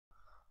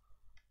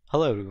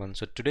Hello everyone,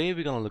 so today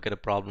we're going to look at a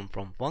problem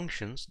from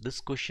functions.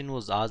 This question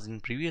was asked in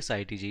previous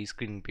IIT-JEE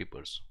Screening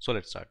papers. So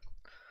let's start.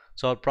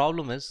 So our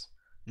problem is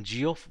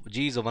g of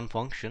g is a one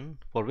function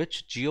for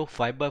which g of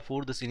 5 by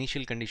 4, this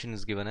initial condition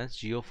is given as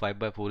g of 5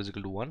 by 4 is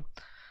equal to 1.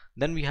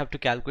 Then we have to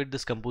calculate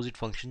this composite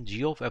function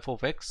g of f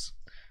of x,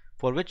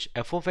 for which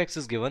f of x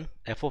is given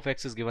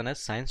as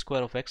sine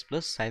square of x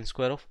plus sine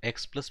square of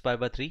x plus pi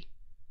by 3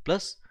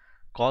 plus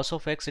cos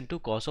of x into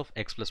cos of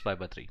x plus pi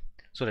by 3.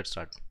 So let's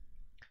start.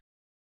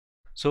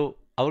 So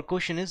our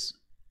question is,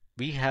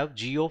 we have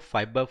g of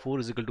 5 by 4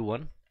 is equal to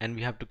 1 and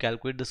we have to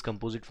calculate this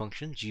composite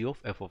function g of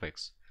f of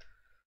x.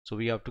 So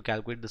we have to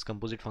calculate this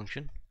composite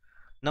function.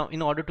 Now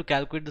in order to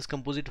calculate this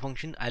composite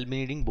function, I'll be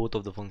needing both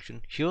of the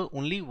function. Here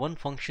only one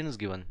function is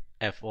given,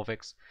 f of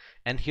x,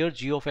 and here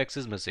g of x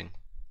is missing.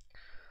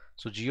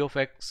 So g of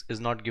x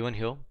is not given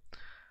here,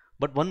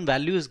 but one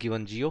value is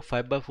given, g of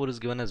 5 by 4 is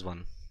given as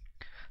 1.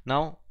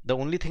 Now the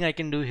only thing I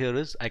can do here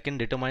is I can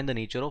determine the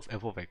nature of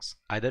f of x.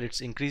 Either it's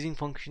increasing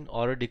function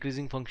or a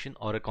decreasing function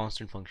or a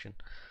constant function.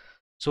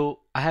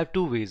 So I have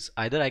two ways.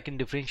 Either I can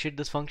differentiate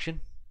this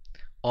function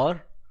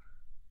or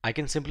I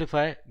can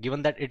simplify.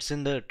 Given that it's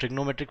in the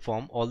trigonometric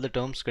form, all the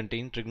terms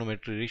contain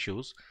trigonometric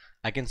ratios,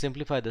 I can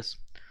simplify this.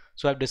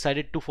 So I've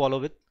decided to follow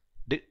with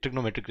the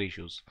trigonometric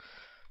ratios.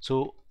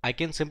 So I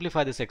can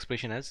simplify this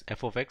expression as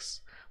f of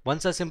x.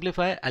 Once I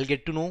simplify, I'll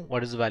get to know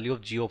what is the value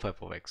of g of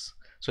f of x.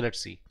 So let's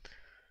see.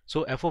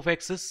 So f of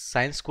x is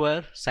sine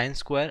square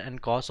and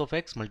cos of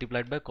x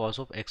multiplied by cos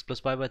of x plus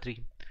pi by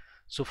 3.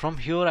 So from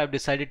here I've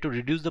decided to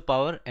reduce the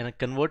power and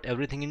convert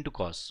everything into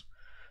cos.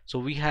 So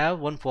we have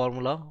one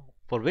formula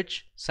for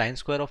which sine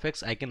square of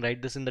x, I can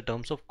write this in the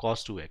terms of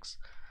cos 2x.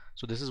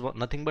 So this is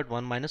nothing but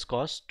 1 minus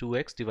cos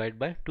 2x divided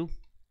by 2.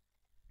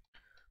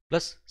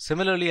 Plus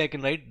similarly I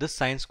can write this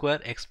sine square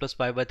x plus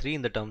pi by 3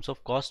 in the terms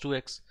of cos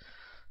 2x.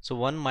 So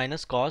 1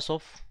 minus cos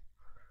of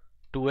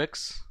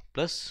 2x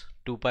plus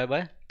 2 pi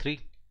by 3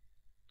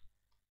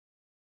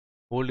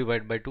 whole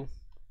divided by 2.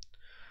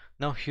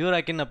 Now here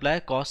I can apply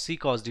cos c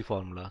cos d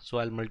formula. So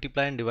I'll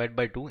multiply and divide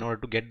by 2 in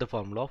order to get the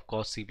formula of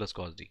cos c plus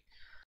cos d.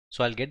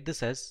 So I'll get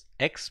this as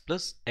x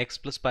plus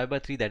pi by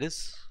 3, that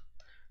is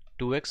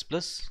 2x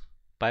plus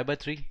pi by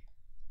 3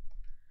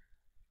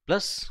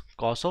 plus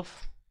cos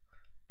of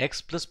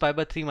x plus pi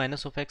by 3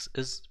 minus of x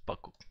is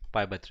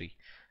pi by 3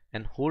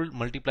 and whole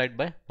multiplied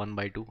by 1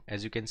 by 2.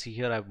 As you can see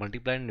here, I've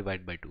multiplied and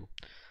divided by 2.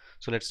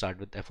 So let's start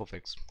with f of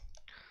x.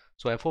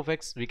 So f of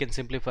x we can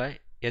simplify.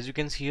 As you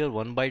can see here,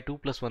 1 by 2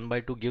 plus 1 by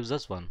 2 gives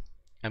us 1.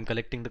 I'm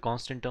collecting the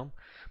constant term,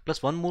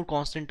 plus one more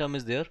constant term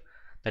is there,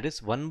 that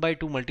is 1 by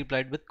 2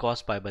 multiplied with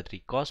cos pi by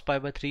 3. Cos pi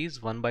by 3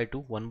 is 1 by 2.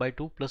 1 by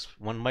 2 plus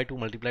 1 by 2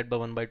 multiplied by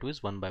 1 by 2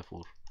 is 1 by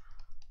 4.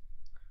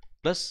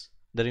 Plus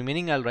the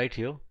remaining I'll write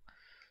here.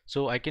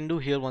 So I can do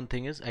here one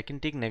thing is I can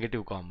take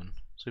negative common.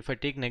 So if I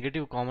take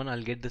negative common,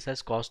 I'll get this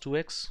as cos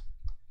 2x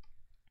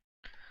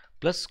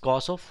plus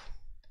cos of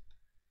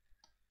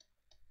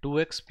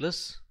 2x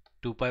plus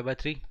 2 pi by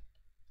 3.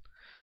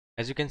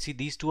 As you can see,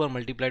 these two are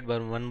multiplied by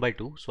 1 by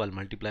 2, so I'll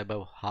multiply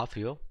by half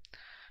here,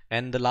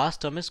 and the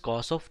last term is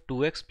cos of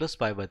 2x plus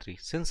pi by 3.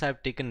 Since I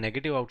have taken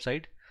negative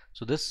outside,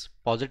 so this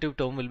positive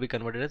term will be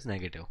converted as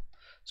negative,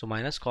 so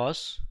minus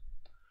cos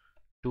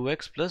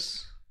 2x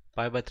plus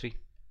pi by 3.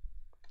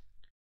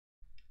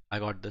 I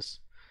got this.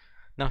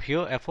 Now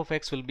here f of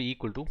x will be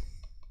equal to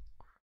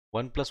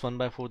 1 plus 1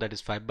 by 4, that is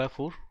 5 by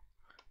 4,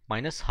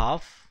 minus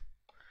half,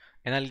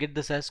 and I'll get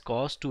this as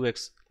cos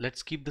 2x.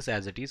 Let's keep this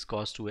as it is,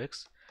 cos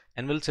 2x,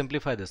 and we'll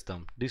simplify this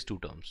term, these two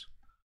terms.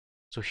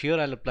 So here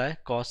I'll apply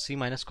cos c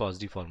minus cos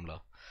d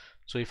formula.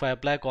 So if I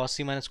apply cos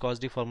c minus cos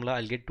d formula,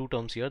 I'll get two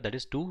terms here, that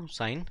is 2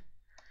 sine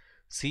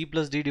c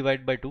plus d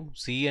divided by 2.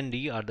 C and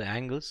d are the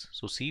angles,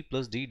 so c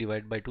plus d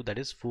divided by 2, that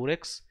is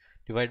 4x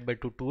divided by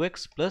 2,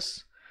 2x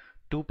plus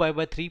 2 pi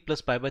by 3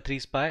 plus pi by 3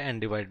 is pi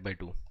and divided by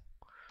 2.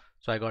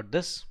 So I got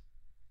this,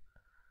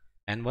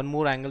 and one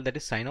more angle, that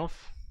is sine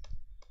of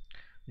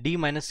d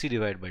minus c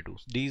divided by 2.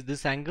 D is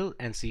this angle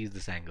and c is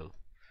this angle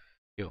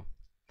here.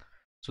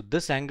 So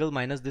this angle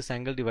minus this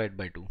angle divided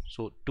by 2.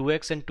 So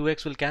 2x and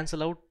 2x will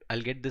cancel out.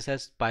 I'll get this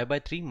as pi by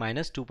 3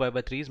 minus 2 pi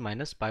by 3 is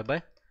minus pi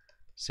by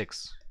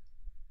 6.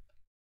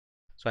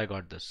 So I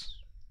got this.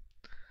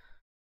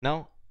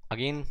 Now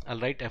again I'll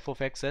write f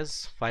of x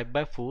as 5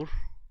 by 4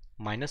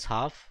 minus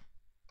half.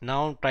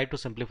 Now try to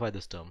simplify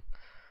this term.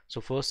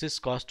 So first is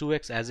cos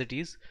 2x as it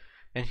is,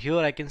 and here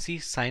I can see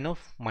sine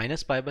of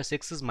minus pi by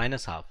 6 is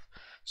minus half.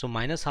 So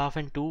minus half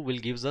and 2 will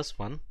gives us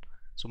 1.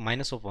 So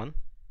minus of 1,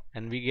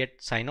 and we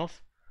get sine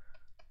of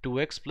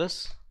 2x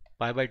plus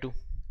pi by 2.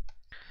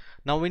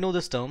 Now we know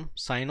this term,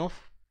 sine of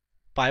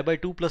pi by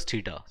 2 plus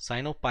theta.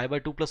 Sine of pi by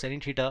 2 plus any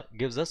theta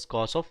gives us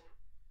cos of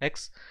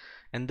x,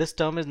 and this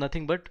term is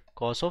nothing but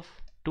cos of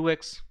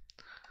 2x.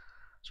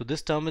 So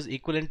this term is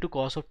equivalent to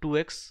cos of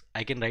 2x.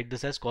 I can write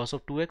this as cos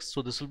of 2x,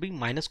 so this will be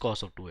minus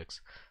cos of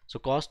 2x. So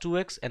cos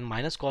 2x and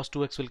minus cos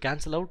 2x will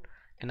cancel out,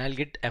 and I'll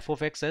get f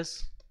of x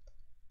as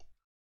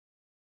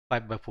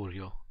 5 by 4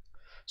 here.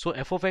 So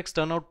f of x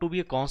turned out to be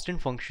a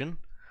constant function.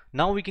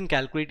 Now we can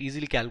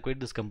easily calculate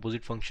this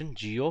composite function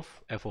g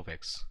of f of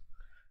x.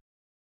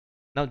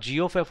 Now g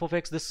of f of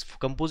x, this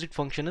composite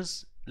function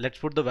is, let's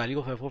put the value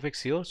of f of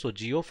x here. So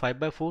g of 5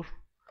 by 4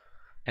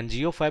 and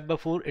g of 5 by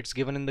 4, it's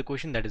given in the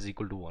question, that is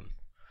equal to 1.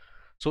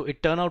 So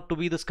it turned out to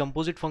be this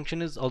composite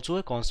function is also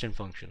a constant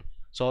function.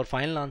 So our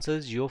final answer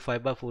is g of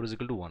 5 by 4 is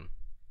equal to 1,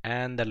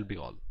 and that will be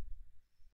all.